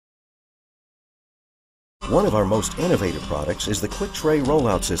One of our most innovative products is the QuikTRAY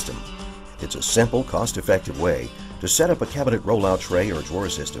Rollout System. It's a simple, cost-effective way to set up a cabinet rollout tray or drawer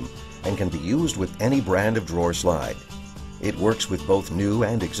system and can be used with any brand of drawer slide. It works with both new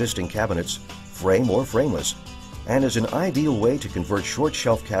and existing cabinets, frame or frameless, and is an ideal way to convert short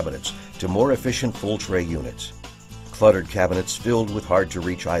shelf cabinets to more efficient full tray units. Cluttered cabinets filled with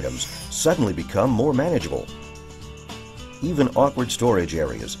hard-to-reach items suddenly become more manageable. Even awkward storage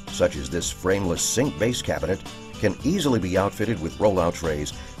areas, such as this frameless sink base cabinet, can easily be outfitted with rollout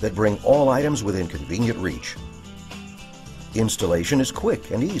trays that bring all items within convenient reach. Installation is quick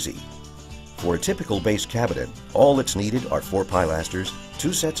and easy. For a typical base cabinet, all that's needed are 4 pilasters,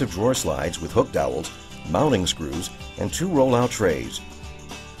 2 sets of drawer slides with hook dowels, mounting screws, and 2 rollout trays.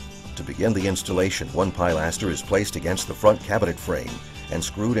 To begin the installation, 1 pilaster is placed against the front cabinet frame and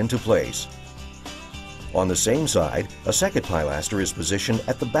screwed into place. On the same side, a second pilaster is positioned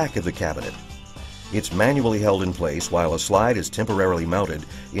at the back of the cabinet. It's manually held in place while a slide is temporarily mounted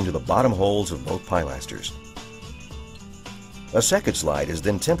into the bottom holes of both pilasters. A second slide is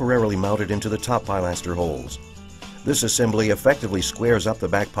then temporarily mounted into the top pilaster holes. This assembly effectively squares up the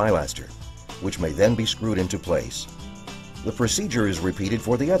back pilaster, which may then be screwed into place. The procedure is repeated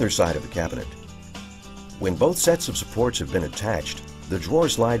for the other side of the cabinet. When both sets of supports have been attached, the drawer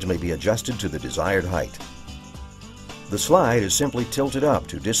slides may be adjusted to the desired height. The slide is simply tilted up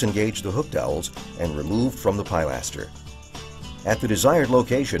to disengage the hook dowels and removed from the pilaster. At the desired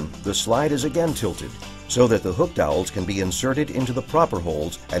location, the slide is again tilted so that the hook dowels can be inserted into the proper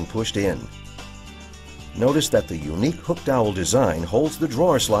holes and pushed in. Notice that the unique hook dowel design holds the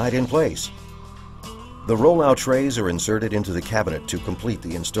drawer slide in place. The rollout trays are inserted into the cabinet to complete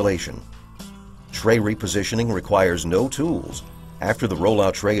the installation. Tray repositioning requires no tools. After the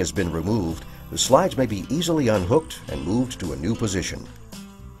rollout tray has been removed, the slides may be easily unhooked and moved to a new position.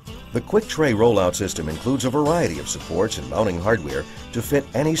 The QuikTRAY Rollout System includes a variety of supports and mounting hardware to fit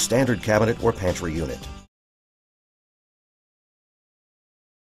any standard cabinet or pantry unit.